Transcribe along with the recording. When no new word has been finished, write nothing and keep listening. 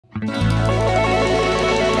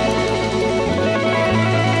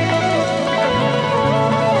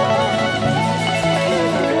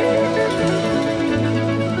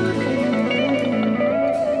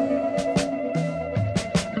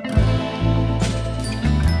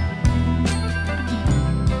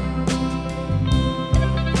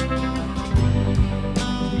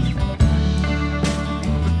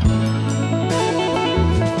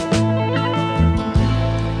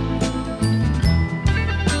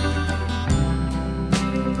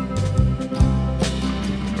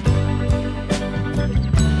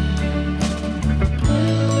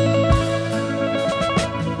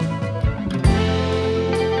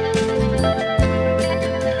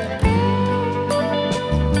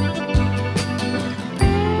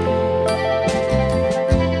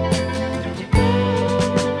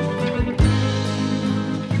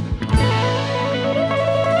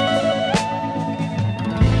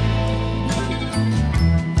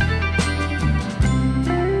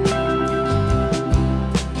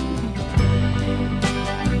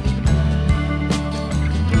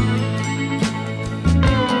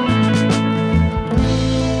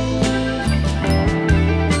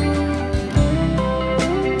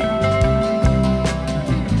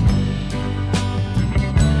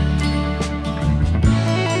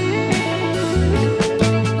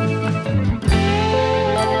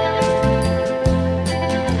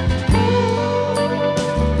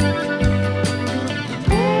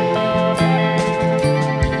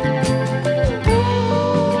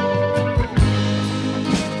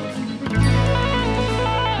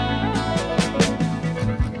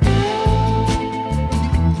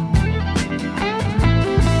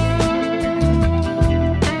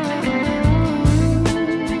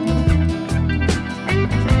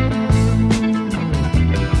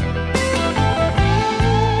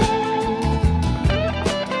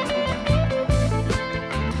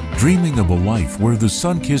Dreaming of a life where the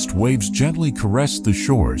sun-kissed waves gently caress the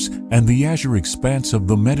shores and the azure expanse of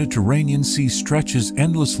the Mediterranean Sea stretches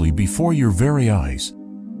endlessly before your very eyes?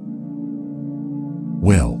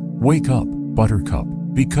 Well, wake up, buttercup,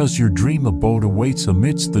 because your dream abode awaits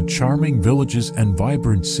amidst the charming villages and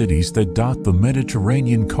vibrant cities that dot the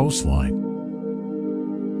Mediterranean coastline.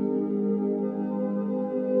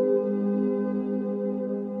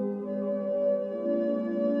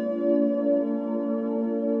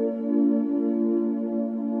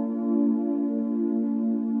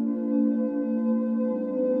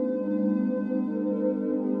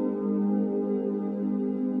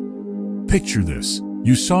 Picture this.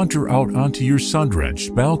 You saunter out onto your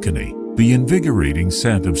sun-drenched balcony, the invigorating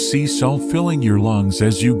scent of sea salt filling your lungs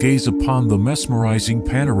as you gaze upon the mesmerizing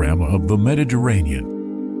panorama of the Mediterranean.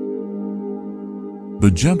 The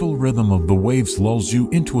gentle rhythm of the waves lulls you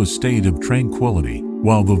into a state of tranquility,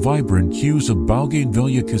 while the vibrant hues of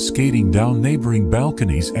bougainvillea cascading down neighboring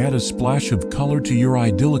balconies add a splash of color to your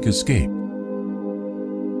idyllic escape.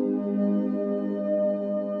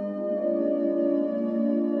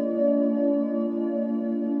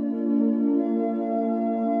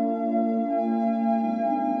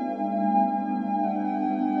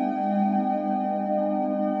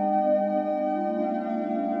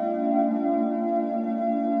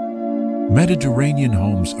 Mediterranean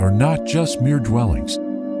homes are not just mere dwellings.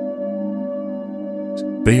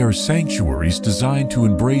 They are sanctuaries designed to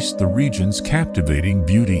embrace the region's captivating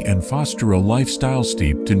beauty and foster a lifestyle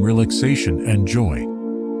steeped in relaxation and joy.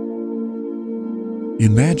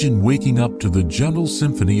 Imagine waking up to the gentle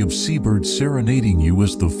symphony of seabirds serenading you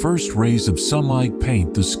as the first rays of sunlight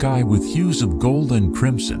paint the sky with hues of gold and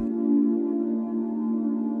crimson.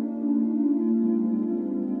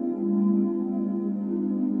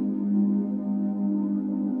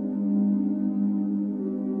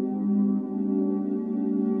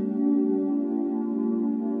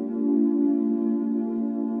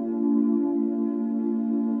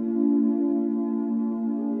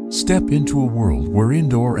 Step into a world where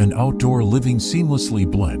indoor and outdoor living seamlessly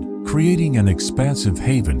blend, creating an expansive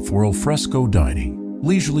haven for alfresco dining,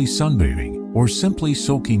 leisurely sunbathing, or simply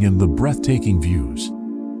soaking in the breathtaking views.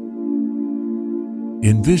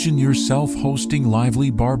 Envision yourself hosting lively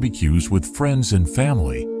barbecues with friends and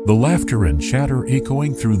family, the laughter and chatter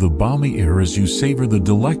echoing through the balmy air as you savor the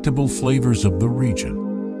delectable flavors of the region.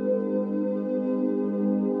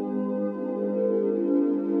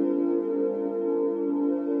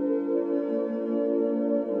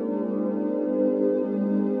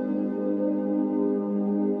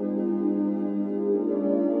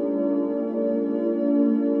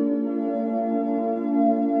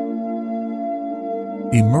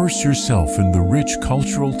 Immerse yourself in the rich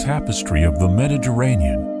cultural tapestry of the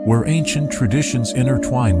Mediterranean, where ancient traditions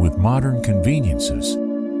intertwine with modern conveniences.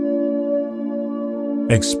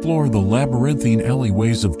 Explore the labyrinthine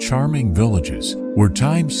alleyways of charming villages, where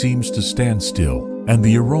time seems to stand still, and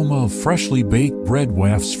the aroma of freshly baked bread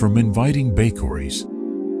wafts from inviting bakeries.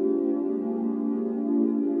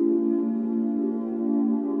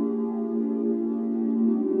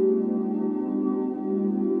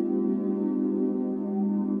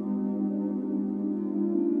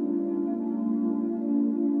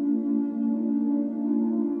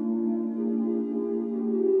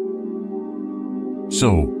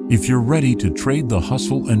 So, if you're ready to trade the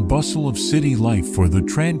hustle and bustle of city life for the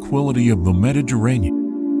tranquility of the Mediterranean,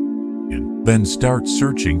 then start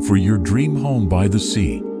searching for your dream home by the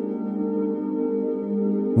sea.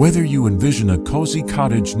 Whether you envision a cozy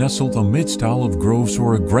cottage nestled amidst olive groves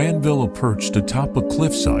or a grand villa perched atop a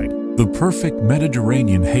cliffside, the perfect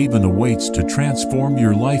Mediterranean haven awaits to transform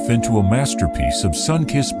your life into a masterpiece of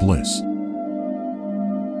sun-kissed bliss.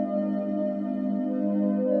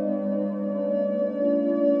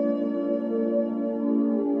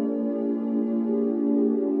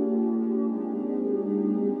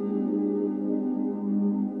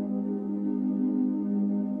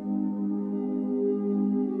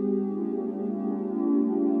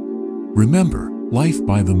 Remember, life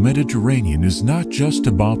by the Mediterranean is not just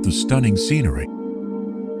about the stunning scenery.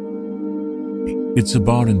 It's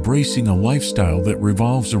about embracing a lifestyle that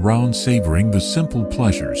revolves around savoring the simple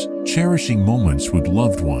pleasures, cherishing moments with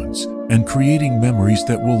loved ones, and creating memories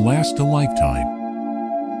that will last a lifetime.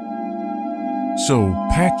 So,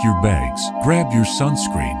 pack your bags, grab your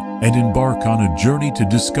sunscreen, and embark on a journey to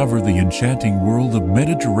discover the enchanting world of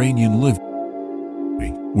Mediterranean living,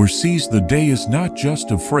 where seize the day is not just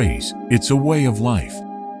a phrase, it's a way of life.